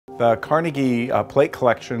The Carnegie plate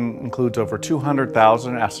collection includes over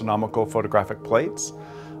 200,000 astronomical photographic plates.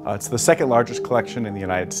 It's the second largest collection in the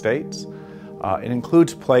United States. It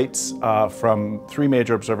includes plates from three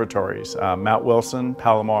major observatories, Mount Wilson,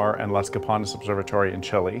 Palomar, and Las Campanas Observatory in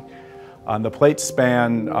Chile. The plates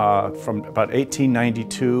span from about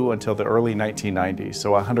 1892 until the early 1990s,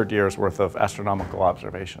 so 100 years worth of astronomical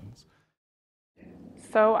observations.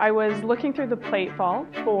 So I was looking through the plate vault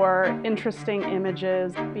for interesting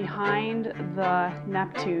images behind the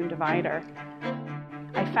Neptune divider.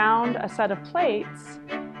 I found a set of plates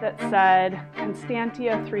that said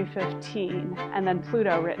Constantia 315 and then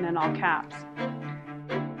Pluto written in all caps.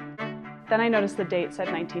 Then I noticed the date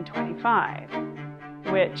said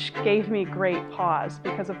 1925, which gave me great pause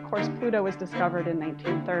because of course Pluto was discovered in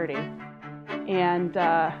 1930. And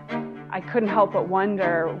I couldn't help but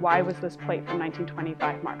wonder why was this plate from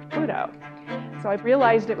 1925 marked Pluto. So I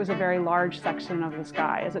realized it was a very large section of the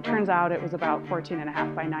sky. As it turns out, it was about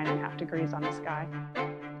 14.5 by 9.5 degrees on the sky.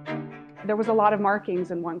 There was a lot of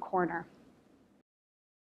markings in one corner.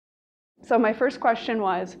 So my first question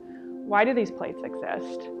was, why do these plates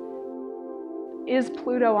exist? Is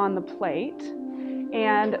Pluto on the plate?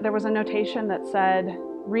 And there was a notation that said,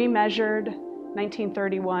 remeasured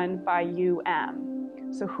 1931 by UM.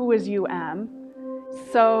 So who is UM?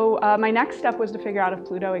 So my next step was to figure out if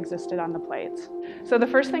Pluto existed on the plates. So the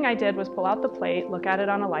first thing I did was pull out the plate, look at it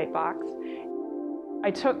on a light box.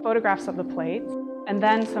 I took photographs of the plates, and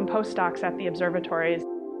then some postdocs at the observatories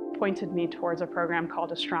pointed me towards a program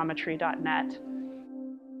called astrometry.net.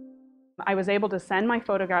 I was able to send my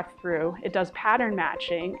photograph through. It does pattern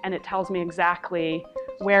matching, and it tells me exactly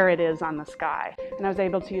where it is on the sky. And I was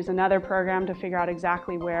able to use another program to figure out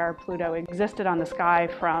exactly where Pluto existed on the sky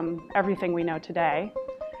from everything we know today.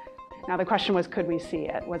 Now the question was, could we see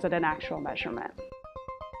it? Was it an actual measurement?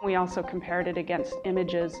 We also compared it against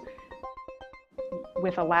images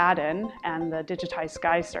with Aladdin and the Digitized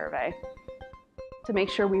Sky Survey to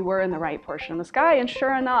make sure we were in the right portion of the sky. And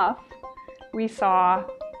sure enough, we saw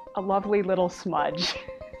a lovely little smudge.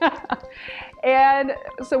 And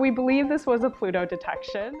so we believe this was a Pluto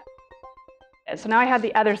detection. So now I had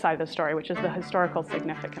the other side of the story, which is the historical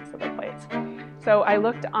significance of the plates. So I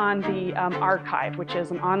looked on the archive, which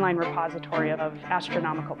is an online repository of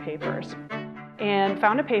astronomical papers, and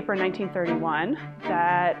found a paper in 1931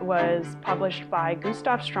 that was published by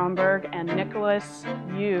Gustav Stromberg and Nicholas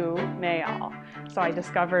U. Mayall. So I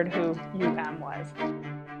discovered who UM was.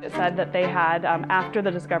 It said that they had, after the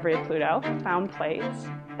discovery of Pluto, found plates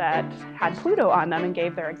that had Pluto on them and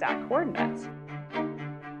gave their exact coordinates.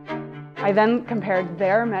 I then compared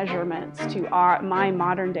their measurements to my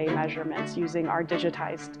modern day measurements using our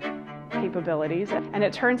digitized capabilities, and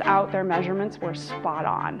it turns out their measurements were spot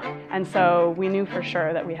on. And so we knew for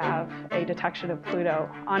sure that we have a detection of Pluto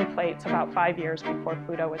on plates about 5 years before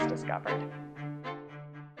Pluto was discovered.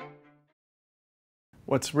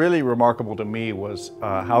 What's really remarkable to me was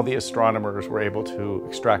how the astronomers were able to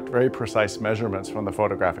extract very precise measurements from the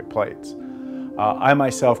photographic plates. I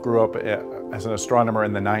myself grew up as an astronomer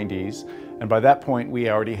in the 90s, and by that point we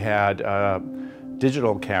already had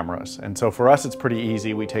digital cameras. And so for us it's pretty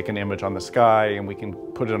easy. We take an image on the sky and we can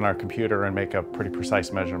put it on our computer and make a pretty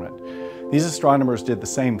precise measurement. These astronomers did the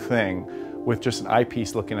same thing with just an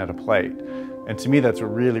eyepiece looking at a plate. And to me that's a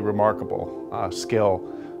really remarkable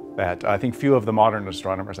skill that I think few of the modern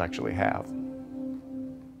astronomers actually have.